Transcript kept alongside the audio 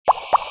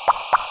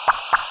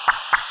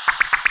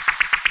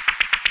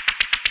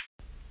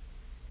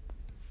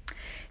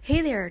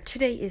Hey there,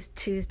 today is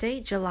Tuesday,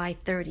 July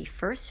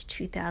 31st,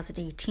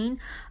 2018.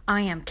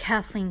 I am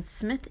Kathleen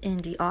Smith,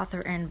 indie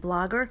author and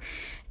blogger,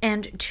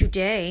 and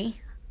today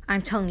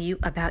I'm telling you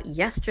about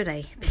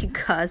yesterday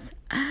because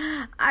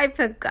I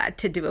forgot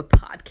to do a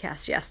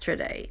podcast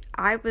yesterday.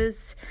 I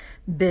was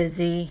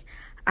busy.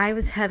 I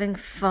was having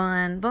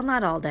fun. Well,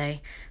 not all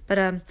day,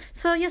 but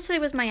so yesterday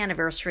was my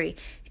anniversary,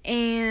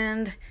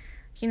 and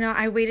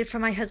I waited for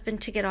my husband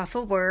to get off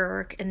of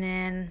work, and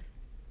then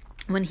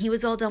when he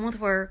was all done with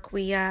work,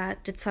 we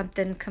did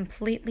something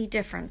completely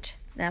different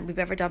than we've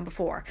ever done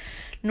before.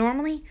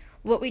 Normally,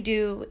 what we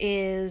do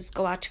is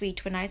go out to eat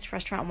to a nice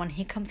restaurant when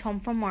he comes home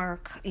from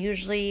work.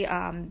 Usually,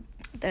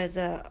 there's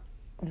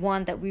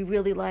one that we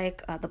really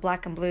like, the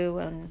Black and Blue,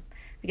 and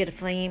we get a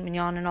filet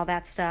mignon and all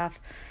that stuff.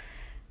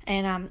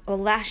 And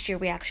last year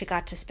we actually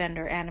got to spend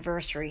our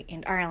anniversary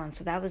in Ireland,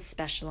 so that was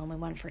special, and we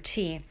went for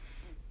tea.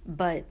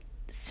 But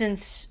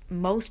since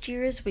most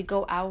years we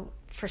go out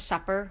for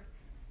supper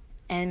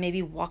and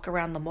maybe walk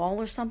around the mall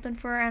or something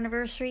for our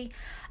anniversary,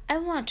 I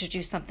wanted to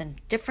do something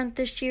different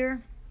this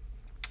year.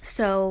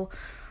 So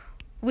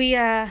we,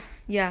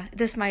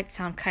 this might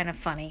sound kind of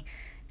funny.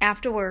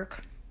 After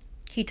work,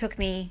 he took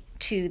me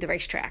to the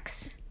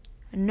racetracks.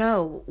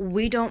 No,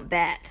 we don't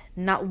bet.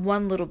 Not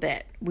one little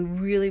bit. We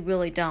really,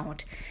 really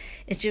don't.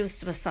 It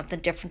just was something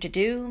different to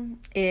do.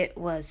 It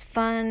was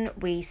fun.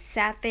 We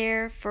sat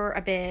there for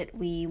a bit.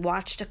 We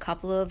watched a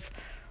couple of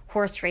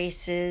horse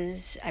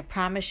races. I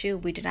promise you,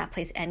 we did not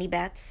place any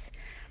bets.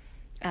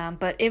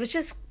 But it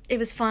was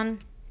fun.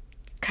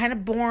 Kind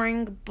of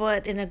boring,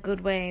 but in a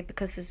good way,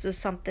 because this was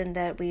something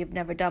that we've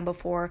never done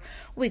before.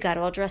 We got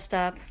all dressed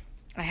up.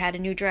 I had a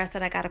new dress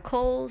that I got at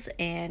Kohl's,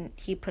 and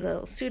he put a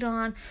little suit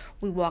on.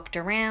 We walked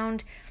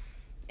around,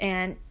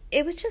 and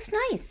it was just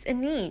nice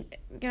and neat.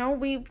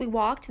 We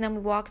walked, and then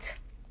we walked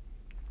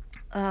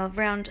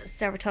around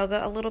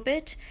Saratoga a little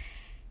bit.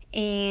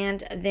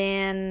 And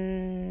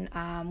then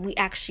we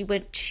actually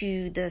went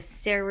to the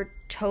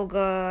Saratoga,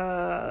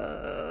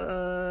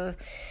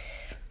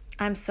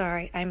 I'm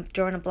sorry, I'm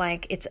drawing a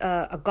blank. It's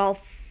a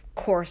golf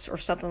course or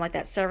something like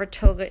that.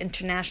 Saratoga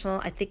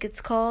International, I think it's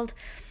called.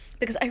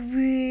 Because I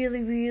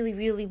really, really,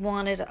 really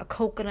wanted a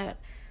coconut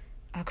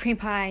cream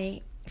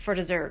pie for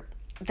dessert.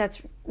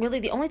 That's really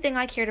the only thing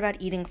I cared about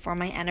eating for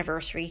my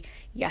anniversary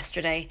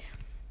yesterday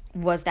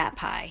was that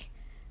pie.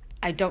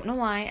 I don't know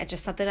why. It's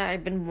just something that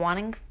I've been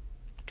wanting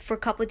for a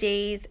couple of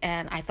days,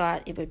 and I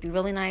thought it would be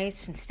really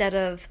nice instead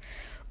of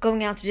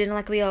going out to dinner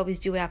like we always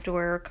do after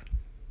work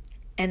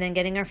and then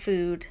getting our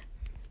food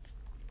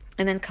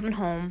and then coming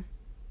home.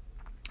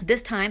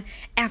 This time,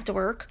 after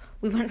work,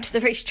 we went to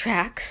the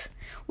racetracks.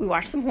 We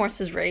watched some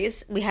horses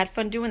race. We had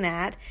fun doing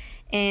that.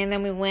 And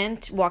then we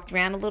walked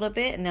around a little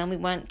bit, and then we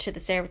went to the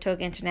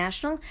Saratoga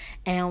International,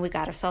 and we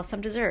got ourselves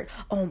some dessert.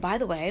 Oh, and by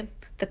the way,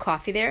 the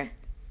coffee there,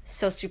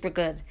 so super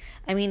good.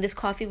 I mean, this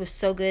coffee was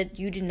so good, I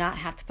did not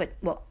have to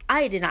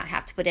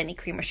put any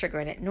cream or sugar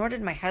in it, nor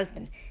did my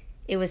husband.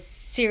 It was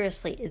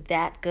seriously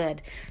that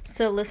good.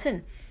 So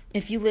listen,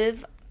 if you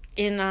live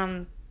in,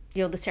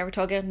 the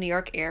Saratoga, New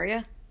York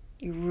area,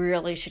 you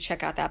really should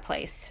check out that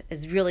place.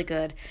 It's really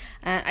good.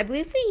 I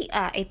believe we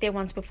ate there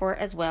once before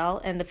as well,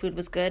 and the food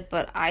was good,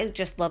 but I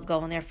just love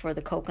going there for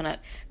the coconut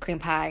cream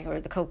pie or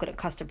the coconut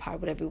custard pie,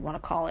 whatever you want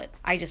to call it.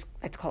 I just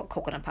like to call it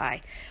coconut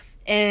pie.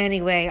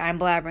 Anyway, I'm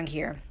blabbering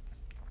here.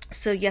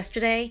 So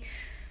yesterday,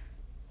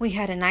 we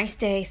had a nice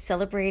day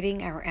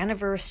celebrating our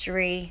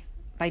anniversary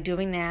by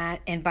doing that.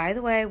 And by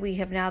the way, we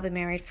have now been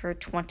married for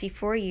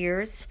 24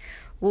 years.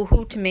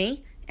 Woohoo to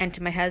me and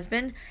to my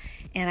husband.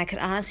 And I can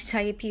honestly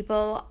tell you,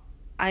 people,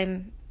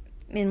 I'm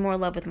in more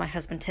love with my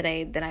husband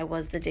today than I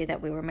was the day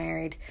that we were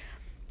married.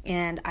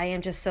 And I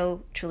am just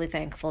so truly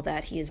thankful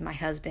that he is my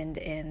husband,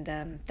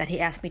 and that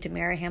he asked me to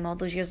marry him all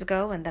those years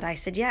ago, and that I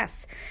said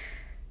yes.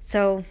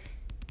 So,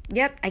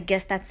 yep, I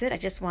guess that's it. I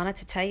just wanted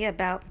to tell you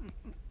about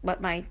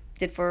what I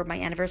did for my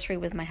anniversary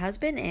with my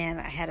husband, and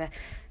I had a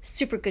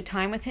super good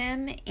time with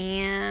him,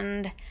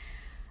 and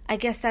I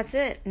guess that's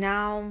it.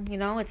 Now,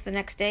 it's the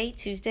next day,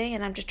 Tuesday,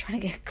 and I'm just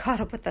trying to get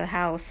caught up with the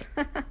house.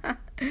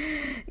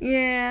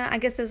 Yeah, I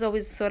guess there's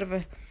always sort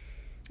of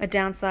a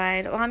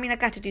downside. Well, I mean, I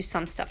got to do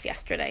some stuff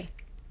yesterday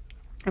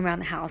around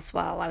the house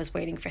while I was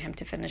waiting for him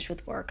to finish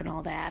with work and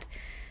all that.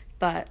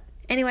 But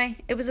anyway,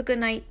 it was a good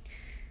night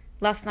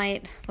last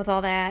night with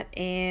all that,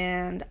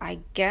 and I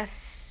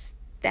guess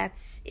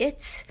that's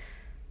it.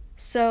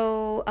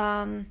 So,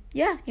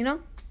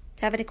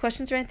 have any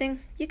questions or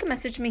anything, you can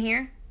message me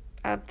here.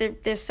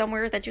 There's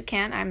somewhere that you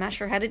can. I'm not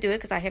sure how to do it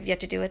because I have yet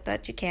to do it,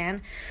 but you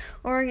can.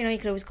 Or, you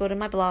can always go to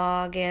my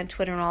blog and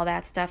Twitter and all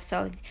that stuff.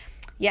 So,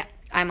 yeah,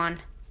 I'm on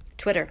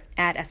Twitter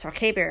at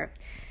SRKBear.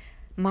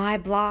 My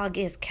blog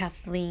is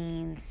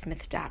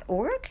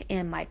KathleenSmith.org,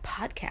 and my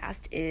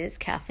podcast is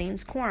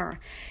Kathleen's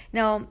Corner.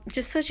 Now,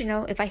 just so you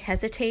know, if I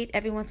hesitate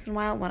every once in a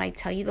while when I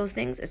tell you those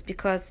things, it's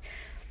because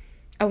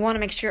I want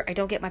to make sure I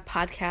don't get my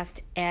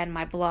podcast and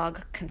my blog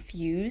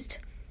confused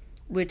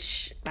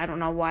which I don't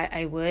know why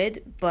I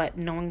would, but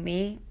knowing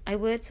me, I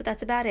would. So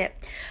that's about it.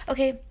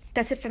 Okay,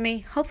 that's it for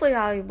me. Hopefully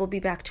I will be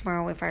back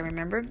tomorrow if I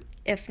remember.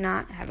 If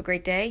not, have a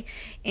great day.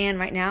 And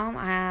right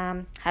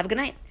now, have a good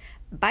night.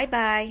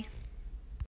 Bye-bye.